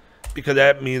process it. because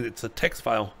that means it's a text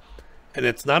file, and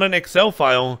it's not an Excel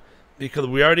file because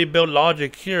we already built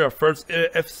logic here. Our first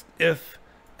if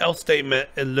else statement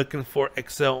is looking for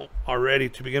Excel already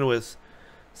to begin with.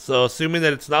 So assuming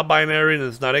that it's not binary and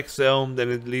it's not Excel,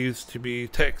 then it leaves to be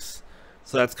text.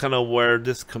 So that's kind of where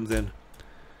this comes in.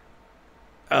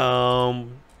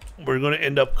 We're going to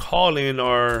end up calling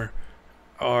our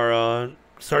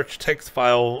search text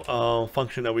file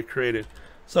function that we created.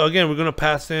 So again, we're going to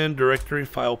pass in directory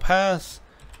file pass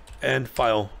and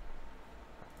file,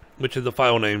 which is the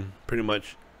file name pretty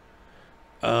much.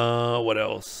 What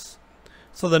else?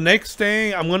 So the next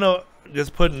thing, I'm going to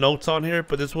just put notes on here,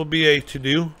 but this will be a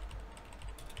to-do.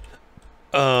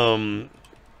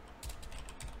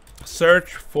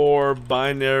 Search for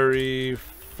binary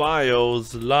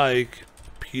files like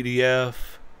PDF,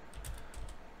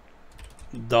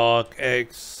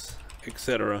 docx,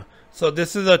 etc. So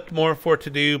this is a more for to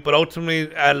do, but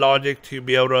ultimately add logic to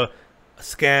be able to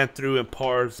scan through and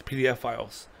parse PDF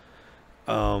files.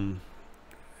 And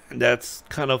that's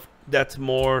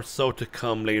more so to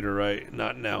come later, right?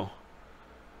 Not now.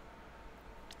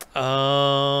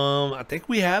 I think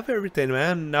we have everything,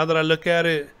 man. Now that I look at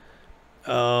it,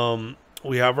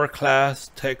 we have our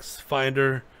class text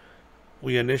finder.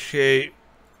 We initiate.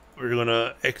 We're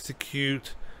gonna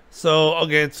execute. So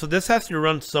again, so this has to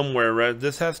run somewhere, right?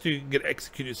 This has to get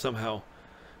executed somehow.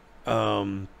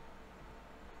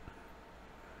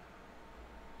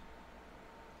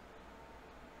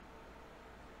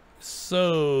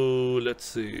 So let's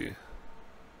see.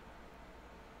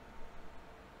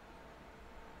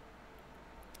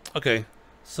 Okay,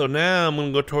 so now I'm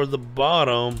gonna go towards the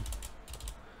bottom.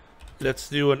 Let's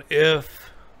do an if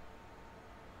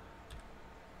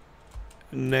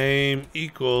name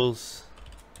equals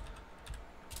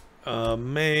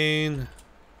main.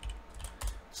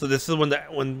 So this is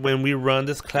when we run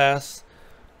this class,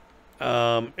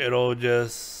 it'll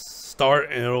just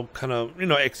start and it'll kind of, you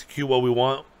know, execute what we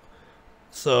want.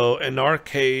 So in our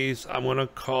case, I'm gonna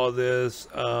call this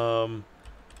let's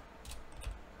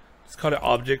call it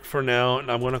object for now,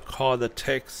 and I'm gonna call the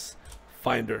text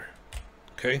finder.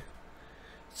 Okay,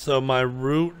 so my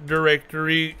root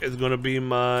directory is gonna be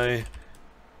my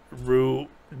root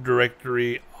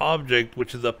directory object,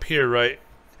 which is up here, right?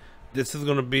 This is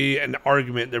going to be an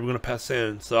argument that we're going to pass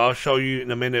in, so I'll show you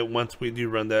in a minute once we do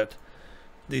run that.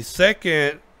 The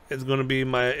second is going to be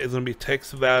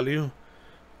text value,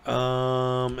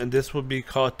 and this will be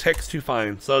called text to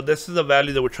find. So this is the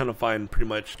value that we're trying to find, pretty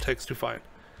much text to find,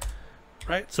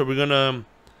 right? So we're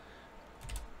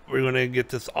gonna get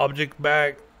this object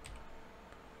back.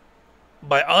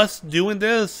 By us doing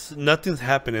this, nothing's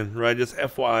happening, right? Just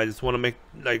FYI, I just want to make,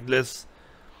 like, let's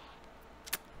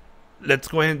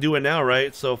go ahead and do it now,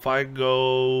 right? So if I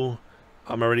go,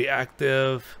 I'm already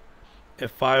active.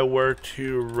 If I were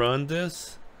to run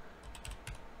this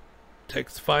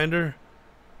text finder,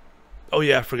 oh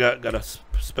yeah, I forgot, gotta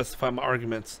specify my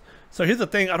arguments. So here's the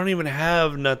thing, I don't even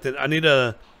have nothing. I need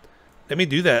to, let me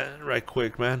do that right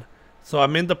quick, man. So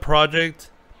I'm in the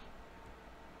project.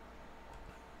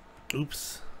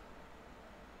 Oops.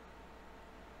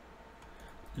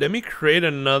 Let me create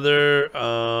another,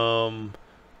 I'm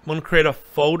gonna create a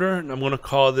folder, and I'm gonna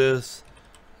call this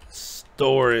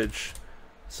storage.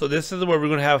 So this is where we're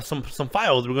gonna have some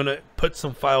files. We're gonna put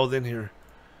some files in here.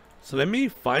 So let me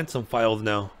find some files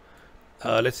now.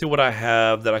 Let's see what I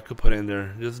have that I could put in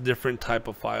there. Just different type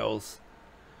of files.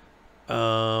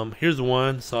 Here's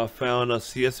one. So I found a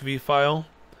CSV file.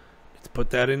 Let's put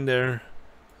that in there.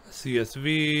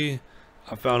 CSV.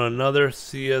 I found another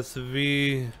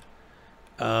CSV.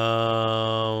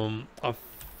 I've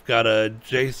got a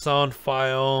JSON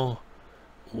file.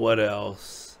 What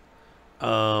else?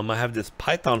 I have this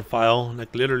Python file,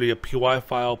 like literally a py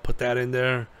file. Put that in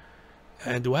there.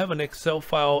 And do I have an Excel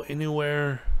file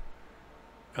anywhere?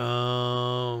 Here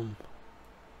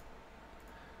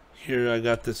I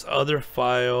got this other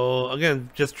file. Again,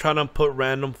 just trying to put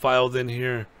random files in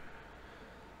here.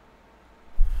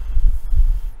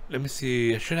 Let me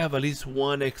see. I should have at least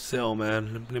one Excel,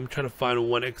 man. Let me try to find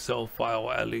one Excel file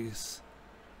at least.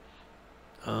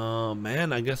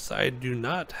 Man, I guess I do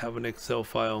not have an Excel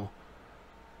file.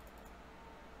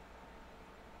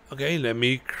 Okay, let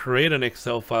me create an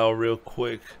Excel file real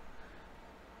quick.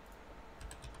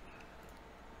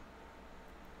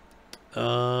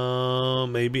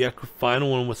 Maybe I could find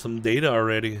one with some data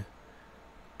already.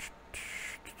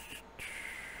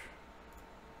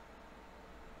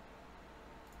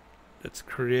 Let's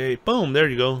create, boom, there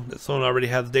you go. This one already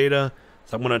has data.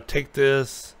 So I'm gonna take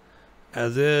this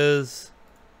as is,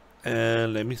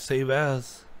 and let me save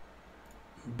as.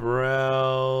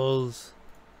 Browse.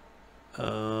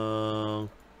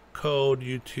 code,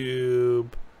 YouTube,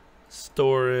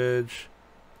 storage,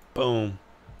 boom.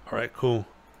 All right, cool.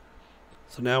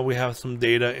 So now we have some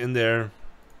data in there.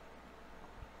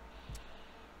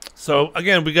 So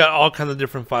again, we got all kinds of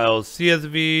different files: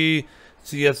 CSV,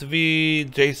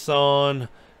 JSON,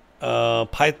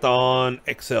 Python,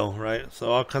 Excel, right?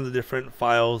 So all kinds of different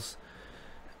files.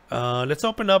 Let's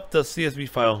open up the CSV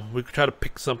file. We could try to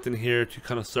pick something here to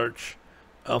kind of search.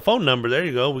 Phone number, there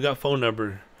you go. We got phone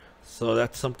number. So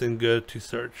that's something good to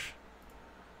search.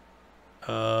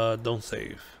 Don't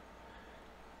save.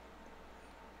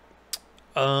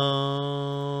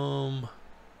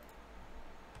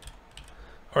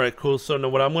 Alright, cool. So now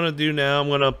what I'm going to do now, I'm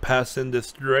going to pass in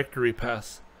this directory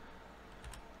pass.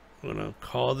 I'm going to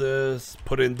call this,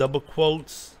 put in double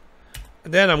quotes.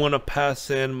 And then I'm going to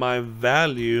pass in my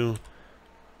value.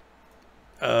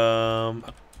 You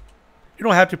don't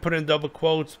have to put in double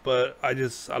quotes, but I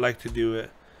like to do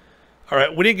it.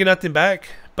 Alright, we didn't get nothing back.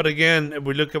 But again, if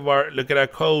we look at our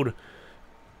code,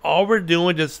 all we're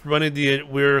doing just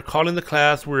we're calling the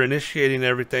class, we're initiating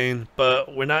everything,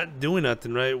 but we're not doing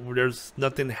nothing, right? There's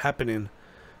nothing happening.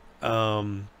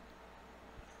 In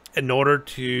order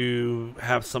to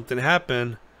have something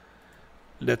happen,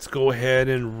 let's go ahead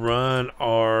and run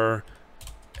our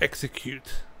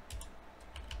execute.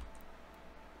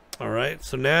 All right,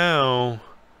 so now,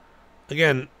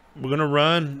 again, we're gonna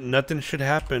run, nothing should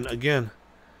happen again.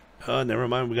 Never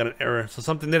mind, we got an error. So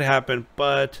something did happen,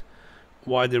 but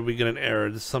why did we get an error?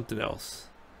 This is something else.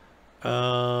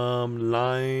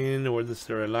 Line, where's this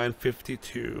error? Line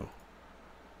 52.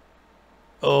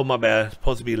 Oh, my bad. It's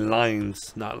supposed to be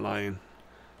lines, not line.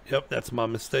 Yep, that's my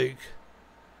mistake.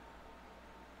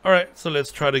 Alright, so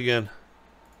let's try it again.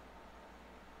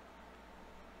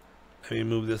 Let me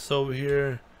move this over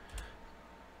here.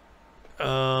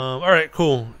 Alright,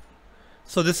 cool.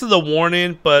 So this is a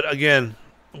warning, but again,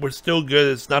 we're still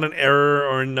good. It's not an error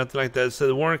or nothing like that. It says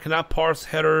the warning cannot parse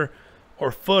header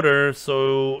or footer,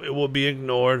 so it will be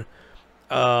ignored.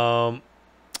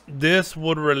 This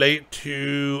would relate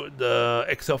to the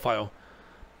Excel file.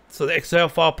 So the Excel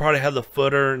file probably has the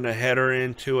footer and the header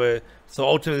into it. So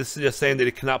ultimately, this is just saying that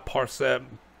it cannot parse that.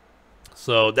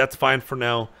 So that's fine for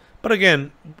now. But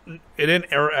again, it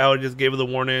didn't error out. It just gave it the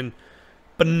warning.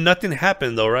 But nothing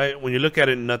happened though, right? When you look at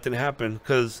it, nothing happened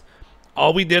because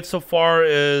all we did so far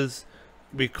is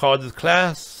we called this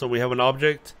class, so we have an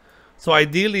object. So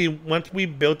ideally, once we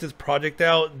built this project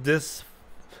out, this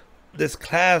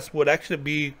class would actually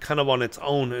be kind of on its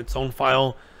own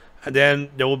file, and then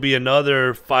there will be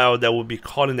another file that will be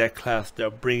calling that class.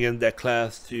 They'll bring in that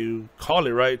class to call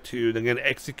it, right? To then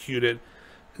execute it,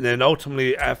 and then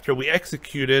ultimately after we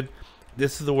execute it,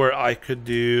 this is where I could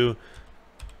do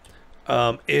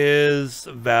is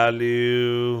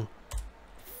value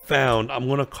found. I'm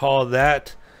gonna call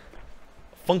that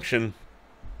function,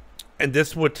 and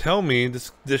this would tell me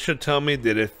this should tell me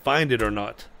did it find it or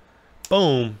not.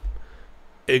 Boom,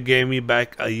 it gave me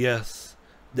back a yes.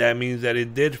 That means that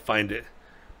it did find it.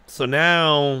 So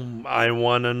now I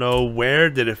want to know where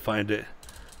did it find it,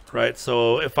 right?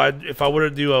 So if I were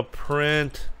to do a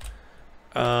print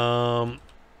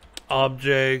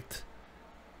object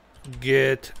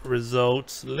get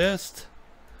results list,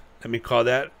 let me call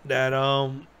that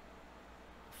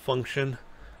function.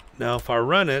 Now if I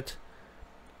run it,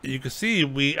 you can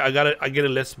see I get a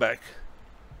list back,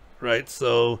 right?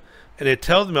 So, and it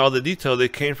tells me all the details. They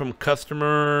came from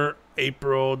customer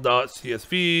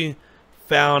April.csv,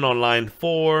 found on line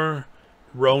 4,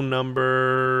 row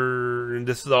number, and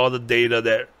this is all the data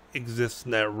that exists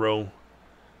in that row.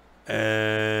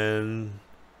 And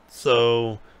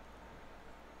so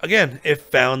again, it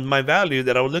found my value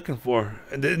that I was looking for.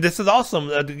 And this is awesome.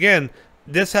 Again,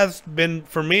 this has been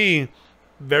for me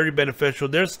very beneficial.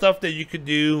 There's stuff that you could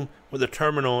do with a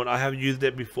terminal, and I have used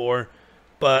it before,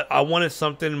 but I wanted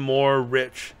something more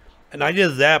rich. And I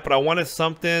did that, but I wanted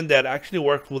something that actually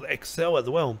worked with Excel as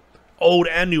well, old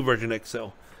and new version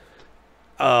Excel.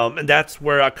 And that's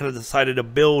where I kind of decided to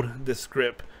build this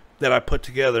script that I put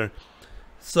together.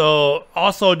 So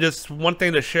also, just one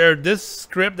thing to share, this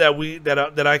script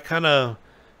that I kind of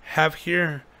have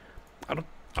here,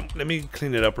 let me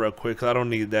clean it up real quick because I don't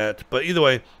need that. But either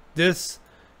way, this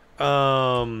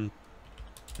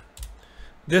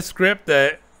this script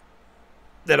that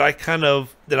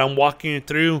I'm walking you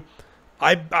through,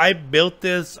 I built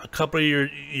this a couple of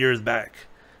years back.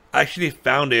 I actually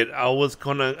found it. I was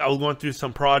going through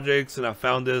some projects and I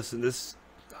found this, and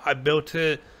I built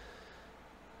it,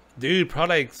 dude,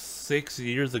 probably like 6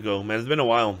 years ago, man. It's been a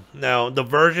while. Now, the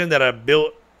version that I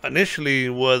built initially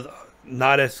was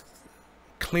not as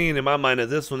clean in my mind as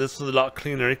this one. This is a lot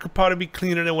cleaner. It could probably be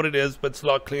cleaner than what it is, but it's a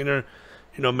lot cleaner.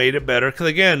 You know, made it better. Because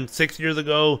again, 6 years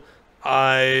ago,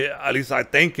 at least I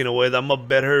think in a way that I'm a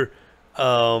better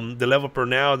developer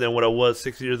now than what I was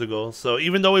 6 years ago. So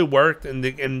even though it worked and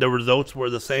the results were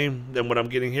the same than what I'm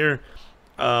getting here,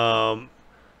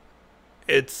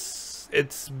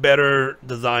 it's better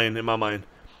design in my mind.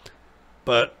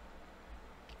 But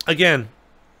again,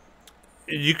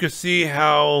 you can see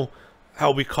how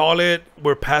we call it.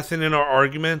 We're passing in our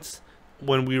arguments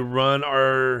when we run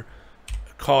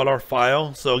call our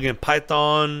file. So again,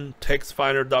 Python text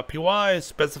finder.py,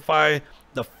 specify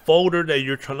the folder that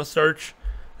you're trying to search,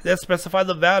 then specify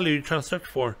the value you're trying to search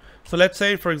for. So let's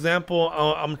say, for example,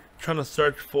 I'm trying to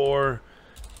search for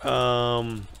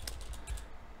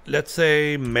let's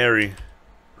say Mary,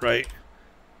 right?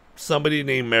 Somebody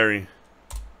named Mary.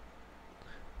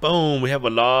 Boom, we have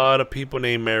a lot of people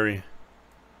named Mary.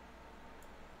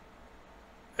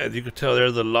 As you can tell,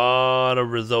 there's a lot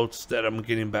of results that I'm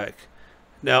getting back.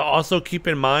 Now also keep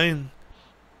in mind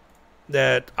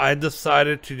that I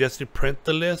decided to just print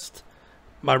the list,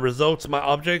 my results, my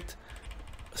object.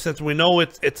 Since we know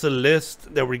it's a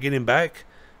list that we're getting back,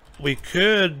 we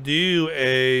could do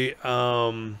a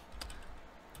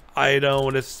item,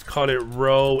 let's call it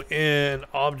row in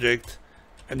object,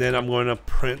 and then I'm going to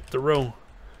print the row.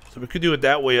 So we could do it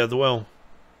that way as well.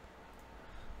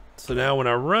 So now when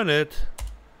I run it,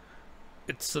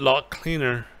 it's a lot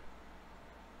cleaner,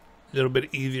 a little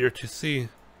bit easier to see.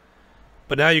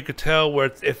 But now you could tell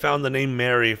where it found the name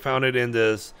Mary, found it in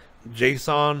this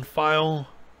JSON file,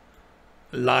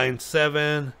 line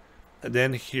 7, and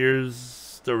then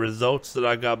here's the results that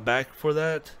I got back for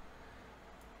that.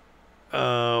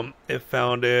 It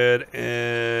found it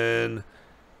in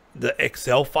the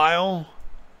Excel file,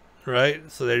 right?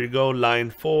 So there you go, line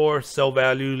 4, cell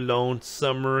value, loan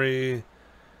summary.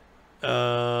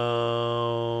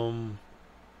 Hold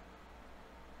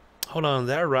on, is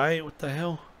that right? What the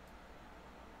hell?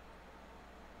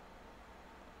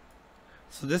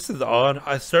 So this is odd.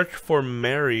 I searched for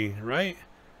Mary, right?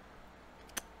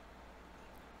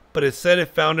 But it said it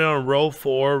found it on row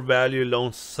 4, value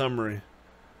loan summary.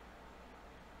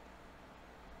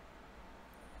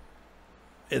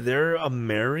 Is there a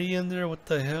Mary in there? What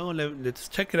the hell? Let's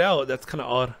check it out. That's kind of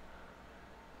odd.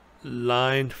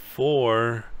 Line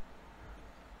 4.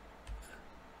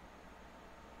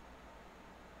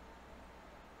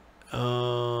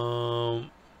 I'm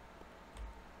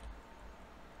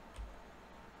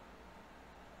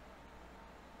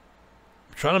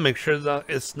trying to make sure that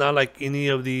it's not like any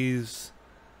of these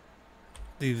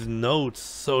notes.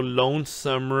 So loan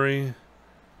summary.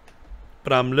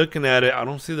 But I'm looking at it, I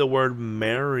don't see the word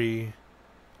Mary.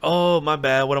 Oh, my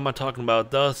bad. What am I talking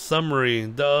about? The summary.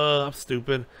 Duh, I'm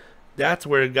stupid. That's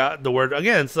where it got the word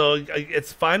again. So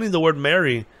it's finding the word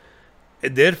Mary.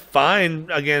 It did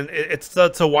find, again, it's a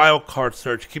wildcard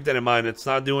search. Keep that in mind. It's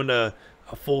not doing a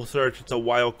full search. It's a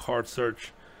wildcard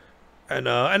search. And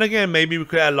again, maybe we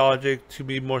could add logic to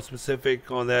be more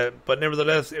specific on that. But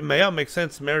nevertheless, it may not make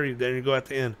sense. Mary, there you go at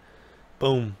the end.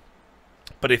 Boom.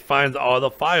 But it finds all the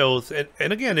files,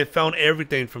 and again, it found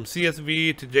everything from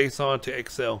CSV to JSON to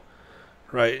Excel,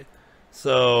 right?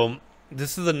 So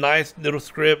this is a nice little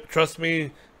script. Trust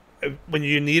me, when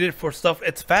you need it for stuff,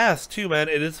 it's fast too, man.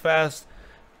 It is fast,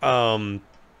 very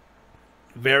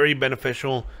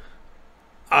beneficial.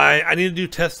 I need to do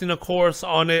testing, of course,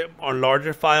 on it on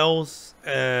larger files,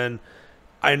 and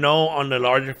I know on the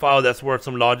larger file that's where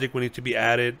some logic will need to be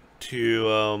added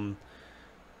to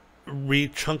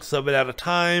read chunks of it at a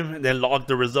time and then log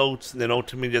the results and then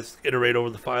ultimately just iterate over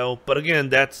the file. But again,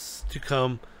 that's to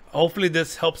come. Hopefully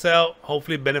this helps out.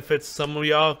 Hopefully it benefits some of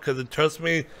y'all, because trust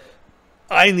me,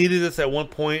 I needed this at one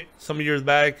point some years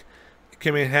back. It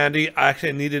came in handy. I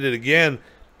actually needed it again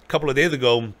a couple of days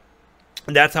ago,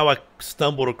 and that's how I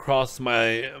stumbled across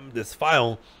this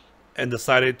file and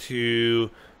decided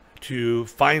to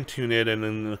fine-tune it and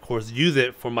then of course use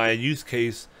it for my use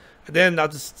case. And then I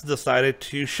just decided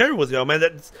to share with y'all, man.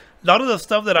 That's a lot of the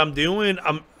stuff that I'm doing.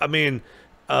 I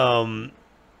know there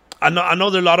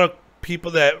are a lot of people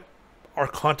that are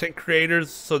content creators,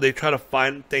 so they try to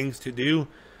find things to do,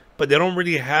 but they don't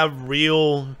really have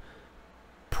real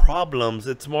problems.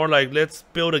 It's more like, let's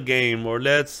build a game, or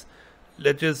let's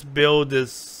just build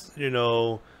this,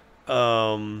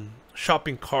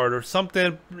 shopping cart or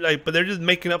something like. But they're just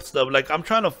making up stuff. Like I'm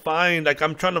trying to find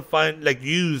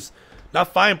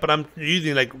not fine, but I'm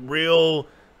using like real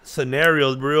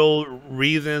scenarios, real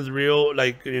reasons, real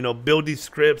build these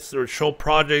scripts or show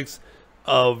projects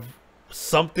of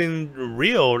something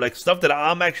real, like stuff that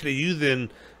I'm actually using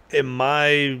in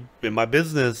my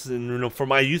business, and for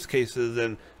my use cases,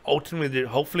 and ultimately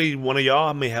hopefully one of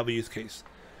y'all may have a use case.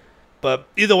 But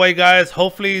either way, guys,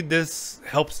 hopefully this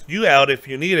helps you out if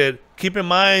you need it. Keep in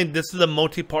mind, this is a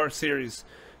multi-part series.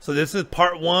 So this is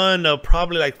part 1 of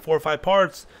probably like 4 or 5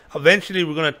 parts. Eventually,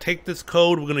 we're going to take this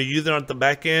code, we're going to use it on the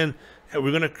back end, and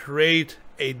we're going to create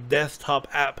a desktop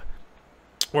app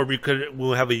where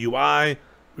we'll have a UI.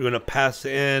 We're going to pass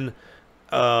in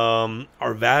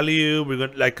our value. We're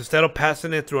going to, like, instead of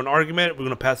passing it through an argument, we're going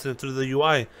to pass it through the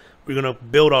UI. We're going to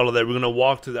build all of that. We're going to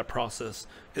walk through that process.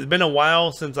 It's been a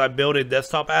while since I built a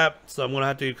desktop app, so I'm going to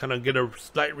have to kind of get a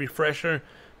slight refresher,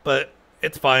 but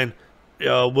it's fine.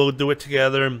 We'll do it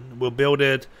together. We'll build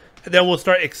it, and then we'll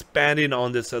start expanding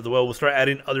on this as well. We'll start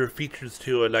adding other features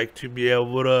to it, like to be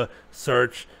able to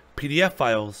search PDF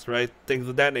files, right? Things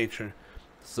of that nature.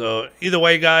 So either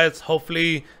way, guys,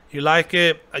 hopefully you like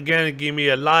it. Again, give me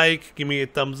a like, give me a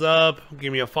thumbs up,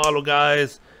 give me a follow,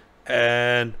 guys,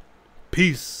 and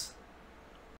peace.